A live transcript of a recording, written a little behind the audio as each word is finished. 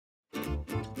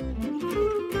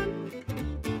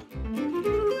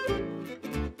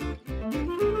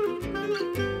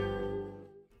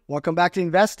Welcome back to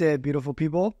Invested, beautiful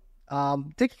people.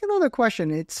 Taking another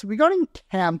question. It's regarding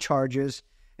CAM charges.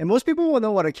 And most people will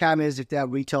know what a CAM is if they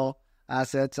have retail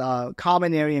assets,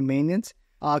 common area maintenance.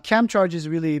 CAM charge is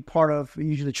really part of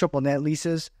usually triple net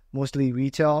leases, mostly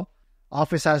retail.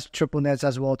 Office has triple nets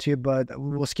as well too, but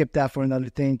we'll skip that for another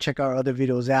thing. Check our other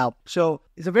videos out. So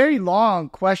it's a very long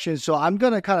question, so I'm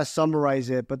going to kind of summarize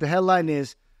it. But the headline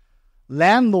is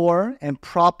landlord and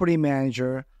property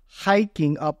manager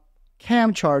hiking up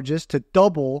CAM charges to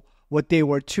double what they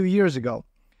were 2 years ago.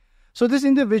 So this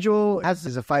individual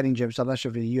has a fighting gym, so I'm not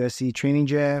sure if it's a USC training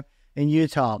gym in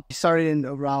Utah. He started in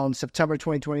around September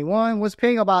 2021, was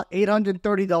paying about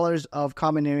 $830 of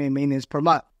common area maintenance per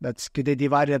month. That's good. They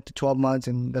divide it up to 12 months,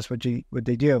 and that's what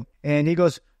they do. And he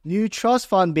goes, new trust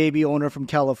fund baby owner from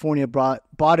California bought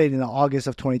it in August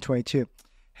of 2022.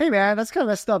 Hey, man, that's kind of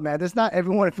messed up, man. There's not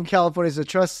everyone from California is a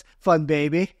trust fund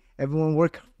baby. Everyone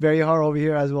worked very hard over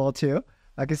here as well, too.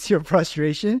 I can see your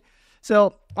frustration.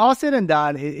 So all said and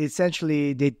done,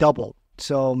 essentially, they doubled.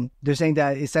 So they're saying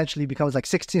that essentially becomes like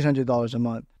 $1,600 a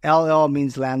month. LL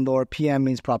means landlord, PM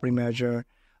means property manager.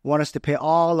 Want us to pay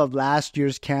all of last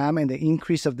year's CAM and the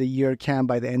increase of the year CAM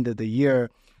by the end of the year.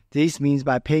 This means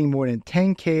by paying more than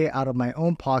 $10K out of my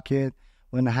own pocket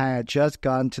when I had just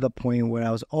gotten to the point where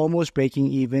I was almost breaking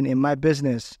even in my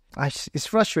business. It's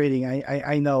frustrating.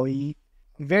 I know.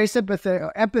 Very sympathetic,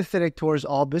 empathetic towards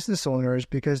all business owners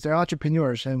because they're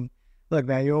entrepreneurs. And look,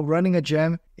 man, you're running a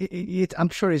gym. I'm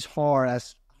sure it's hard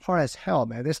as hell,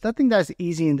 man. There's nothing that's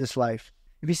easy in this life.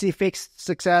 If you see fake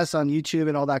success on YouTube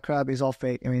and all that crap, it's all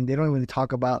fake. I mean, they don't even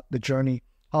talk about the journey,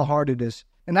 how hard it is.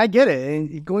 And I get it.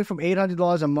 And going from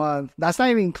 $800 a month, that's not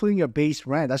even including your base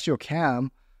rent. That's your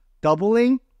CAM.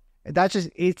 Doubling, that just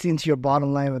eats into your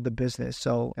bottom line of the business.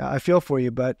 So I feel for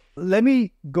you. But let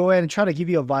me go ahead and try to give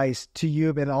you advice to you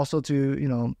and also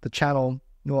to, the channel,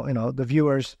 the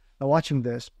viewers are watching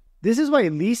this. This is why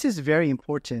lease is very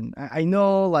important. I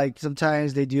know like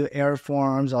sometimes they do air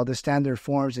forms, all the standard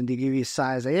forms, and they give you a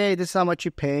size. Like, hey, this is how much you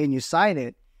pay, and you sign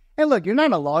it. And look, you're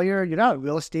not a lawyer. You're not a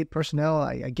real estate personnel.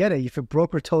 I get it. If a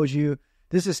broker told you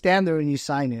this is standard and you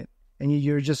sign it, and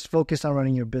you're just focused on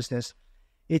running your business,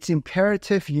 it's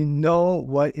imperative you know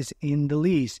what is in the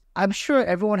lease. I'm sure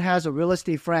everyone has a real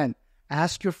estate friend.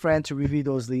 Ask your friend to review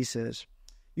those leases.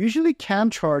 Usually CAM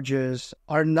charges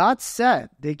are not set.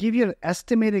 They give you an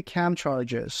estimated CAM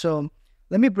charges. So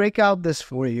let me break out this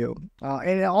for you.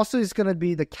 And it also is going to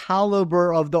be the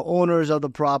caliber of the owners of the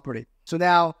property. So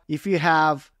now if you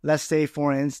have, let's say,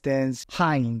 for instance,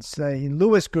 Hines,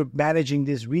 Lewis Group managing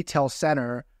this retail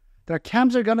center, their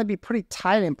CAMs are going to be pretty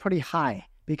tight and pretty high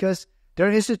because they're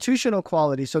institutional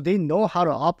quality. So they know how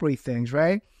to operate things,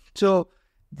 right? So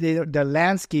their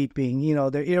landscaping,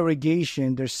 their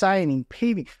irrigation, their signing,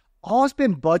 paving, all has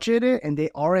been budgeted, and they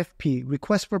RFP,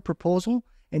 request for proposal,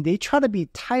 and they try to be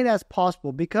tight as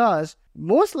possible because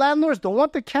most landlords don't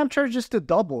want the CAM charges to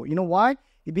double. You know why?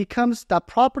 That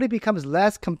property becomes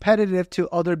less competitive to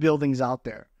other buildings out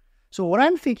there. So what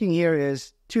I'm thinking here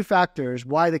is two factors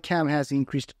why the CAM has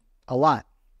increased a lot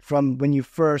from when you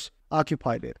first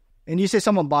occupied it. And you say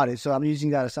someone bought it, so I'm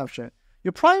using that assumption.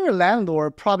 Your prior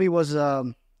landlord probably was a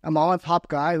mom and pop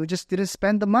guy who just didn't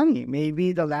spend the money.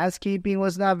 Maybe the landscaping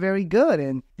was not very good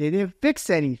and they didn't fix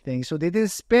anything, so they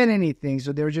didn't spend anything,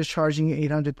 so they were just charging you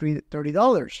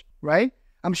 $830, right?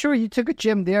 I'm sure you took a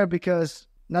gym there because,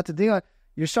 not to think,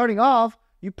 you're starting off,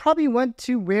 you probably went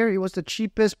to where it was the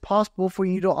cheapest possible for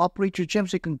you to operate your gym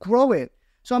so you can grow it.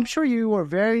 So I'm sure you were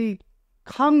very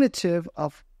cognitive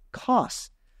of costs.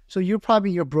 So you're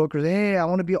probably your brokers, hey, I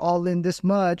want to be all in this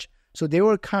much. So they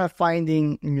were kind of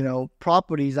finding,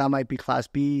 properties that might be class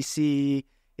B, C,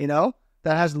 that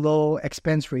has low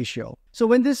expense ratio. So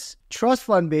when this trust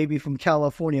fund baby from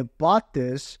California bought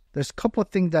this, there's a couple of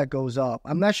things that goes up.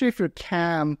 I'm not sure if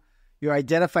you're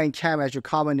identifying CAM as your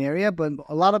common area, but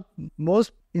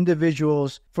most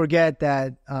individuals forget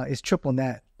that it's triple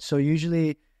net. So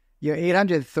usually your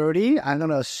 830, I'm going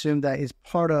to assume that is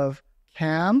part of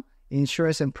CAM,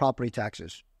 insurance, and property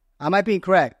taxes. I might be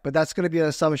incorrect, but that's going to be an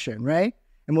assumption, right?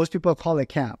 And most people call it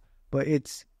CAM. But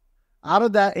it's out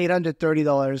of that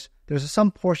 $830, there's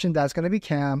some portion that's going to be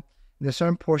CAM. There's a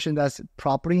certain portion that's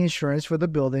property insurance for the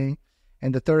building.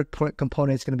 And the third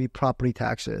component is going to be property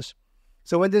taxes.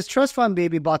 So when this trust fund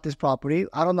baby bought this property,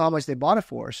 I don't know how much they bought it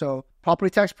for. So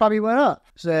property tax probably went up.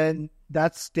 So then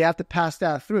they have to pass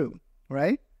that through,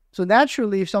 right? So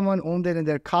naturally, if someone owned it and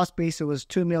their cost base was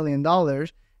 $2 million,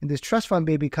 and this trust fund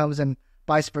baby comes and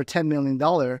buys for $10 million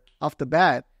off the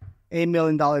bat, $8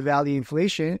 million value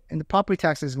inflation, and the property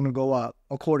tax is going to go up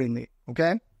accordingly,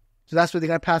 okay? So that's what they're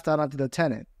going to pass that on to the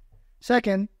tenant.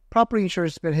 Second, property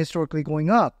insurance has been historically going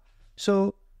up.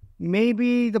 So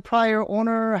maybe the prior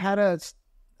owner had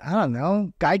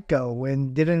Geico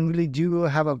and didn't really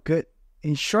have a good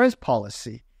insurance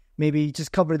policy. Maybe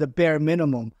just cover the bare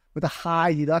minimum with a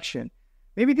high deduction.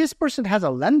 Maybe this person has a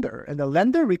lender, and the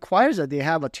lender requires that they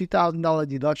have a $2,000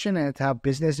 deduction and to have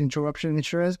business interruption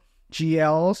insurance,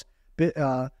 GLs,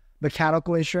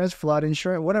 mechanical insurance, flood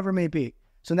insurance, whatever it may be.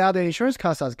 So now the insurance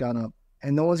cost has gone up,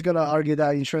 and no one's going to argue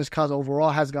that insurance cost overall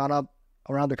has gone up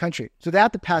around the country. So they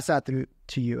have to pass that through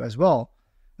to you as well.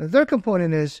 The third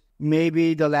component is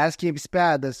maybe the landscape is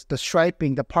bad, the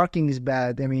striping, the parking is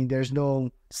bad. I mean, there's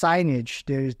no signage,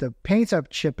 the paints are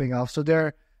chipping off. So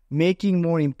they're making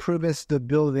more improvements to the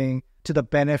building to the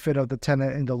benefit of the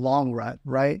tenant in the long run,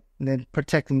 right? And then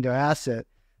protecting their asset.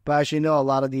 But as you know, a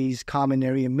lot of these common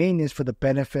area maintenance for the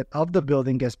benefit of the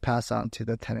building gets passed on to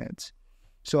the tenants.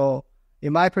 So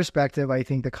in my perspective, I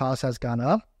think the cost has gone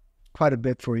up quite a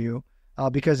bit for you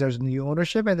because there's new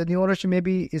ownership, and the new ownership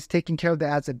maybe is taking care of the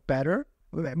asset better.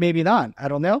 Maybe not. I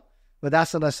don't know. But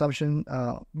that's an assumption,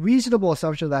 reasonable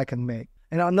assumption that I can make.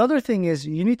 And another thing is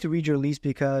you need to read your lease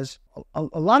because a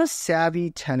lot of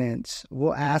savvy tenants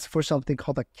will ask for something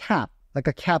called a cap, like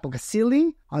a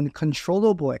ceiling on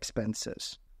controllable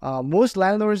expenses. Most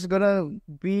landlords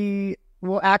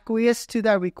will acquiesce to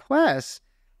that request,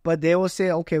 but they will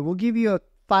say, okay, we'll give you a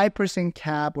 5%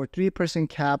 cap or 3%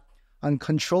 cap on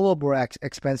controllable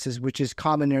expenses, which is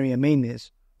common area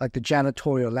maintenance, like the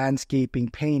janitorial, landscaping,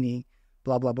 painting,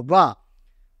 blah, blah, blah, blah.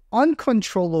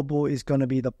 Uncontrollable is going to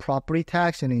be the property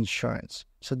tax and insurance.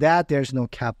 So that there's no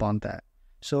cap on that.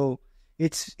 So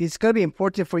it's going to be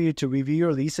important for you to review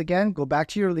your lease again, go back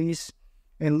to your lease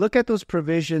and look at those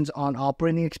provisions on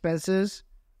operating expenses.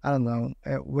 I don't know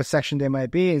what section they might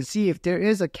be, and see if there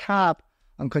is a cap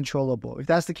on controllable. If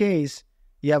that's the case,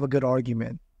 you have a good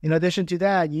argument. In addition to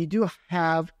that, you do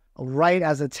have a right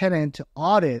as a tenant to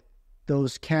audit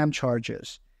those CAM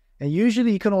charges. And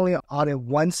usually you can only audit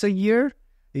once a year.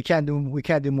 We can't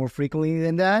do more frequently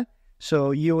than that. So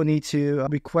you will need to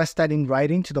request that in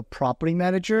writing to the property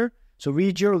manager. So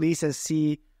read your lease and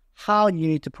see how you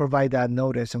need to provide that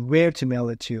notice and where to mail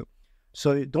it to.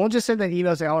 So don't just send an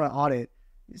email saying, I want to audit.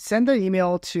 Send an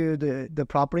email to the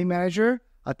property manager,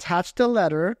 attach the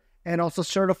letter, and also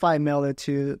certify mail it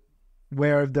to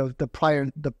where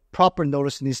the proper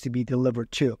notice needs to be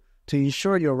delivered to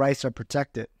ensure your rights are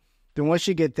protected. Then once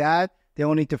you get that, they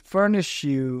will need to furnish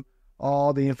you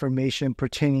all the information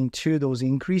pertaining to those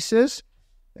increases,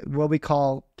 what we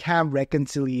call CAM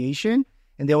reconciliation,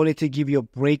 and they will need to give you a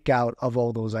breakout of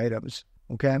all those items,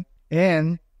 okay?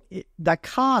 And the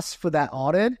cost for that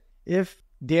audit, if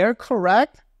they're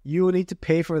correct, you will need to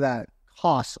pay for that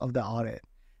cost of the audit.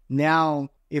 Now,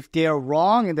 if they're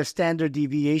wrong and the standard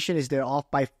deviation is they're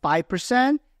off by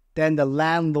 5%, then the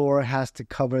landlord has to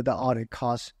cover the audit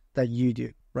costs that you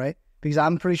do, right? Because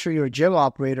I'm pretty sure you're a gym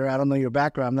operator. I don't know your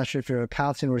background. I'm not sure if you're an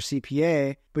accountant or a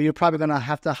CPA, but you're probably going to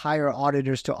have to hire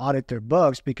auditors to audit their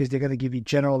books because they're going to give you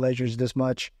general ledgers this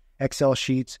much, Excel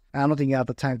sheets. I don't think you have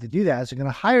the time to do that. So you're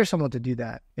going to hire someone to do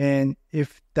that. And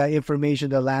if that information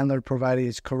the landlord provided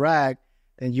is correct,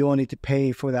 then you will need to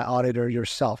pay for that auditor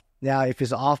yourself. Now, if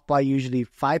it's off by usually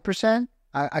 5%,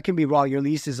 I can be wrong. Your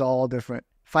lease is all different.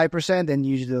 5%, then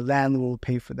usually the landlord will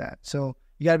pay for that. So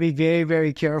you got to be very,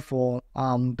 very careful.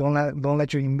 Don't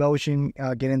let your emotion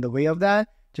get in the way of that.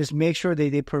 Just make sure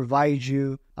that they provide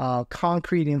you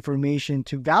concrete information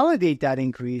to validate that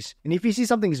increase. And if you see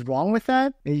something's wrong with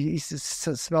that, it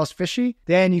smells fishy,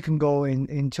 then you can go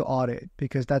into audit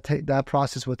because that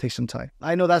process will take some time.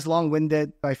 I know that's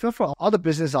long-winded. I feel for all the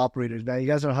business operators, man. You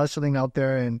guys are hustling out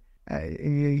there, and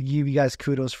give you guys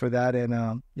kudos for that.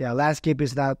 And landscape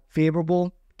is not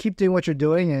favorable. Keep doing what you're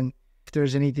doing, and if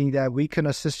there's anything that we can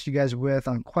assist you guys with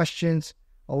on questions,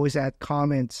 always add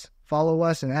comments. Follow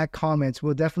us and add comments.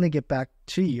 We'll definitely get back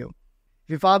to you.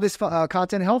 If you found this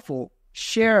content helpful,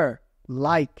 share,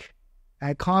 like,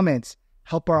 add comments.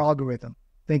 Help our algorithm.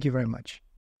 Thank you very much.